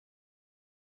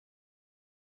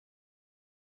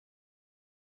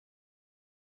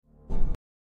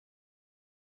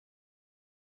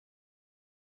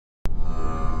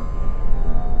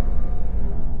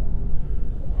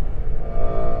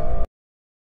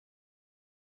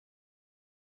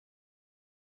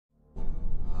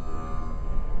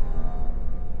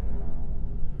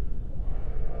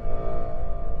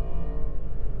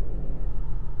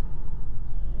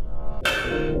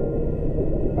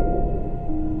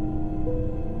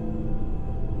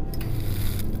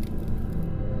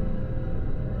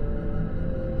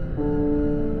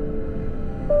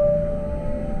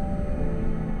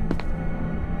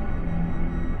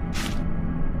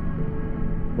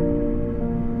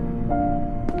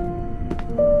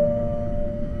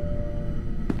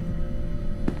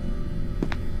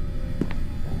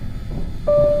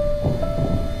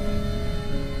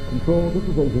Control, this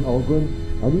is Agent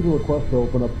Ulgrin. I need a request to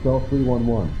open up cell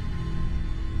 311.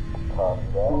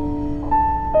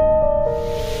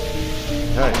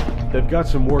 Hey, they've got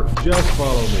some work. Just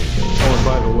follow me. Oh, and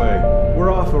by the way,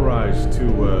 we're authorized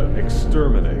to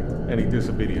exterminate any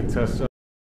disobedient test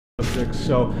subjects,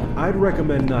 so I'd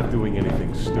recommend not doing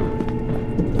anything stupid.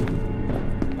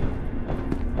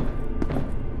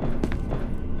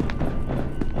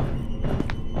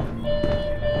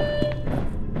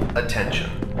 Attention.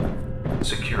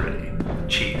 Security.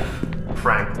 Chief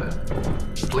Franklin.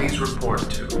 Please report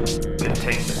to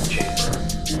Containment Chamber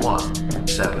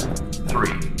 173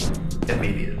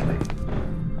 immediately.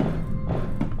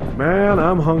 Man,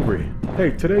 I'm hungry.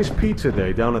 Hey, today's pizza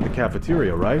day down at the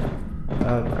cafeteria, right?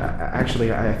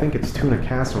 Actually, I think it's tuna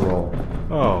casserole.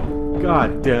 Oh,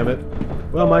 god damn it.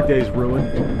 Well, my day's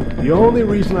ruined. The only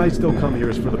reason I still come here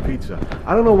is for the pizza.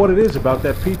 I don't know what it is about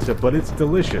that pizza, but it's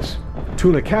delicious.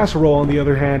 Tuna casserole, on the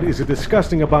other hand, is a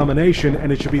disgusting abomination,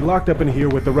 and it should be locked up in here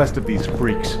with the rest of these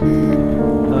freaks.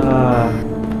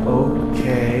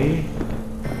 Okay.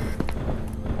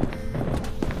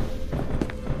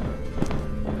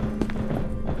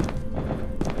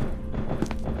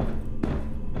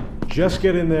 Just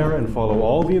get in there and follow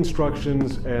all the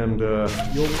instructions, and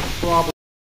you'll probably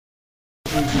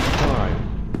be fine.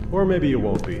 Or maybe you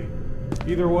won't be.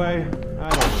 Either way, I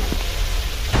don't know.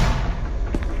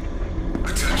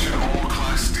 Attention all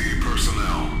Class D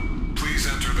personnel. Please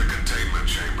enter the containment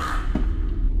chamber.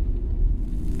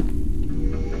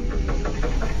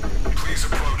 Please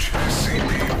approach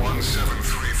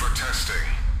SCP-173 for testing.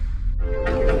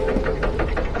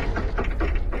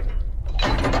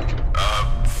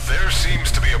 There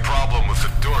seems to be a problem with the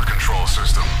door control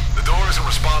system. The door isn't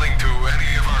responding to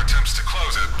any of our attempts to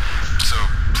close it, so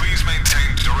please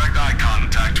maintain direct eye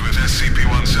contact with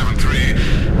SCP-173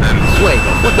 and... Wait,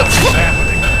 what the fuck?